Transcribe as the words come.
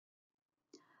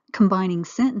Combining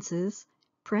sentences,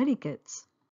 predicates.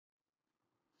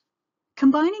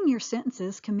 Combining your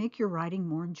sentences can make your writing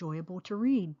more enjoyable to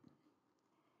read.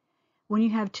 When you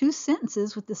have two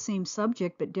sentences with the same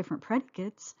subject but different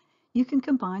predicates, you can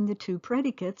combine the two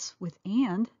predicates with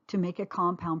and to make a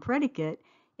compound predicate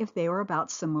if they are about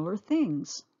similar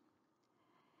things.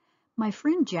 My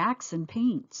friend Jackson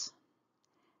paints.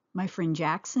 My friend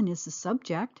Jackson is the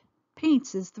subject,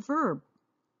 paints is the verb.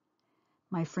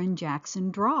 My friend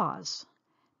Jackson draws.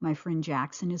 My friend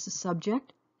Jackson is the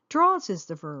subject, draws is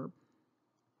the verb.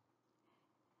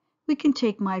 We can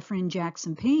take my friend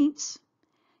Jackson paints,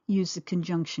 use the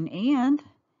conjunction and,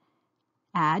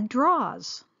 add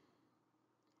draws.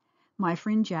 My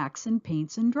friend Jackson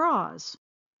paints and draws.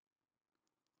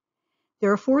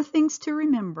 There are 4 things to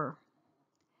remember.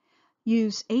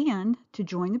 Use and to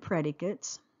join the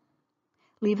predicates.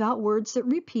 Leave out words that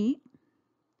repeat.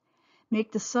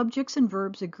 Make the subjects and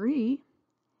verbs agree.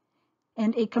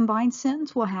 And a combined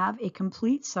sentence will have a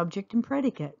complete subject and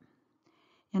predicate.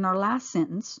 In our last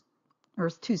sentence, or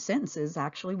 2 sentences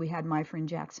actually, we had my friend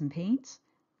Jackson paints,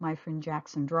 my friend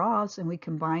Jackson draws, and we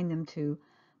combined them to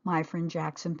my friend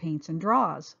Jackson paints and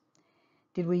draws.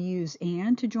 Did we use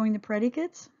and to join the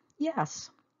predicates? Yes.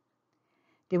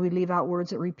 Did we leave out words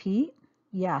that repeat?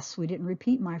 Yes, we didn't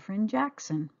repeat my friend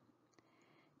Jackson.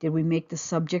 Did we make the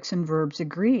subjects and verbs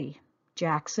agree?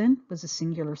 Jackson was a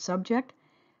singular subject.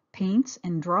 Paints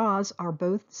and draws are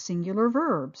both singular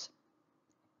verbs.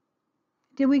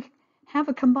 Did we have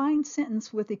a combined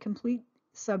sentence with a complete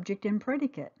subject and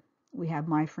predicate? We have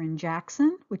my friend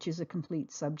Jackson, which is a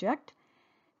complete subject,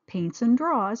 paints and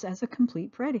draws as a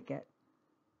complete predicate.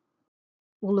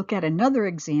 We'll look at another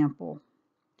example.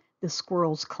 The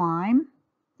squirrels climb,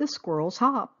 the squirrels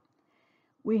hop.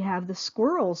 We have the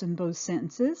squirrels in both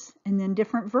sentences and then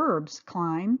different verbs,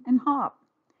 climb and hop.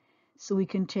 So we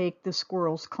can take the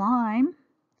squirrels climb,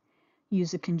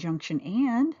 use a conjunction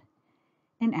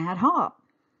and add hop.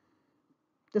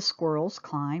 The squirrels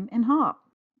climb and hop.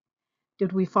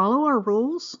 Did we follow our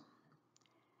rules?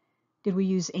 Did we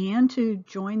use and to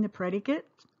join the predicate?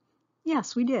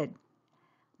 Yes, we did.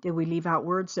 Did we leave out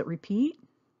words that repeat?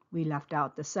 We left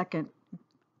out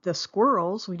the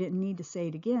squirrels. We didn't need to say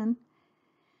it again.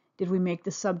 Did we make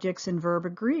the subjects and verb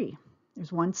agree?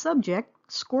 There's one subject,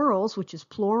 squirrels, which is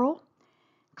plural.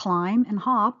 Climb and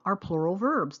hop are plural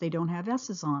verbs. They don't have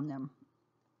S's on them.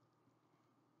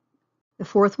 The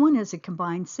 4th one is a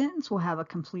combined sentence will have a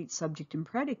complete subject and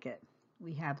predicate.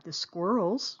 We have the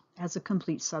squirrels as a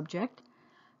complete subject,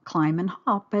 climb and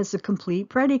hop as a complete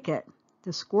predicate.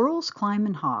 The squirrels climb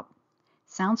and hop.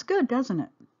 Sounds good, doesn't it?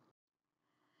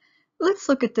 Let's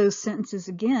look at those sentences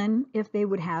again if they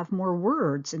would have more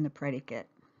words in the predicate.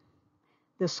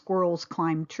 The squirrels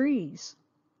climb trees.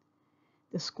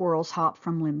 The squirrels hop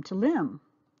from limb to limb.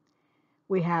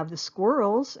 We have the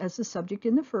squirrels as the subject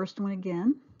in the first one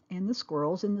again, and the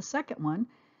squirrels in the second one,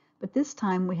 but this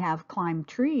time we have climb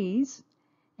trees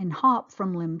and hop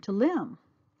from limb to limb.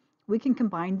 We can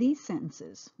combine these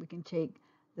sentences. We can take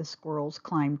the squirrels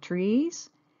climb trees,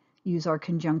 use our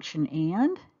conjunction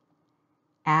and,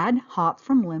 add hop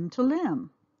from limb to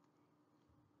limb.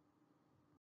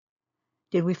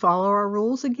 Did we follow our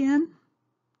rules again?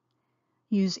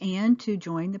 Use and to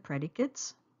join the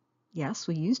predicates. Yes,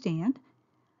 we used and.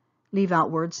 Leave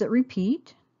out words that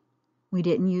repeat. We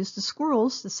didn't use the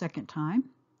squirrels the second time.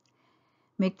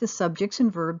 Make the subjects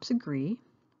and verbs agree.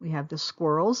 We have the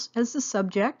squirrels as the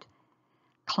subject.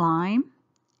 Climb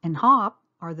and hop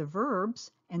are the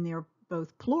verbs, and they're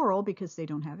both plural because they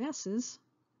don't have S's.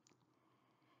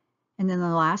 And then the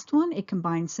last one, a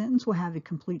combined sentence will have a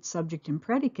complete subject and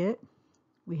predicate.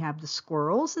 We have the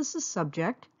squirrels as the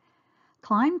subject,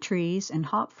 climb trees and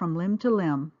hop from limb to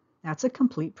limb. That's a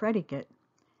complete predicate.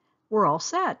 We're all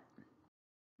set.